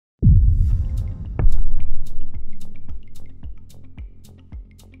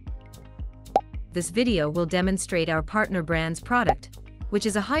This video will demonstrate our partner brand's product, which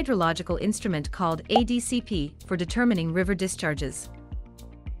is a hydrological instrument called ADCP for determining river discharges.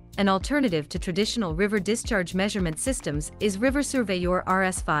 An alternative to traditional river discharge measurement systems is River Surveyor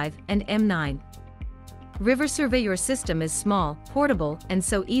RS5 and M9. River Surveyor system is small, portable, and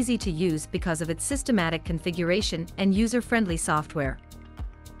so easy to use because of its systematic configuration and user-friendly software.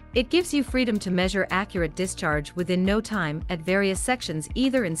 It gives you freedom to measure accurate discharge within no time at various sections,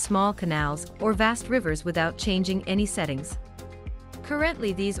 either in small canals or vast rivers, without changing any settings.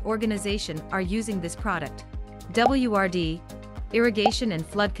 Currently, these organizations are using this product: WRD, Irrigation and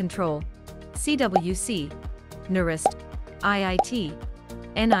Flood Control, CWC, NIRIST, IIT,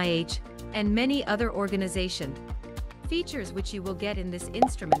 NIH, and many other organizations. Features which you will get in this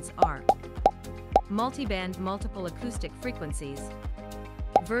instruments are multiband multiple acoustic frequencies,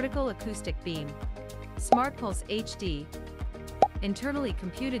 vertical acoustic beam, SmartPulseHD, internally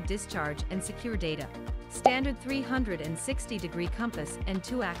computed discharge and secure data, standard 360-degree compass and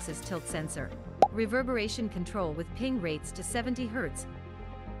 2-axis tilt sensor, reverberation control with ping rates to 70 Hz,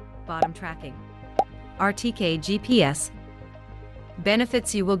 bottom tracking, RTK GPS.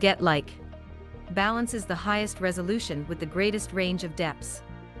 Benefits you will get like: balances the highest resolution with the greatest range of depths.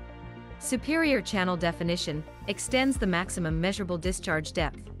 Superior channel definition, extends the maximum measurable discharge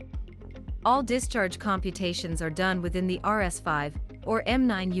depth. All discharge computations are done within the RS5 or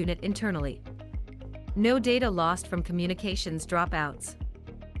M9 unit internally. No data lost from communications dropouts.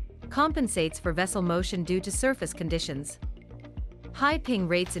 Compensates for vessel motion due to surface conditions. High ping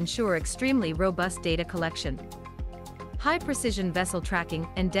rates ensure extremely robust data collection. High precision vessel tracking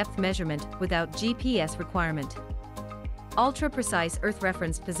and depth measurement without GPS requirement. Ultra-precise earth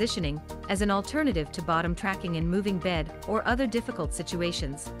reference positioning as an alternative to bottom tracking in moving bed or other difficult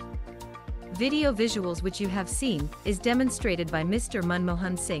situations. Video visuals which you have seen is demonstrated by Mr.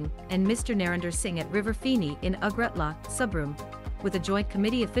 Manmohan Singh and Mr. Narinder Singh at River Feni in Agratla, Subroom, with a joint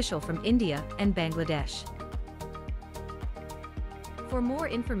committee official from India and Bangladesh. For more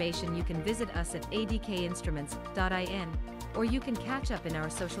information, you can visit us at adkinstruments.in, or you can catch up in our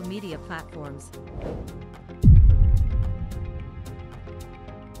social media platforms.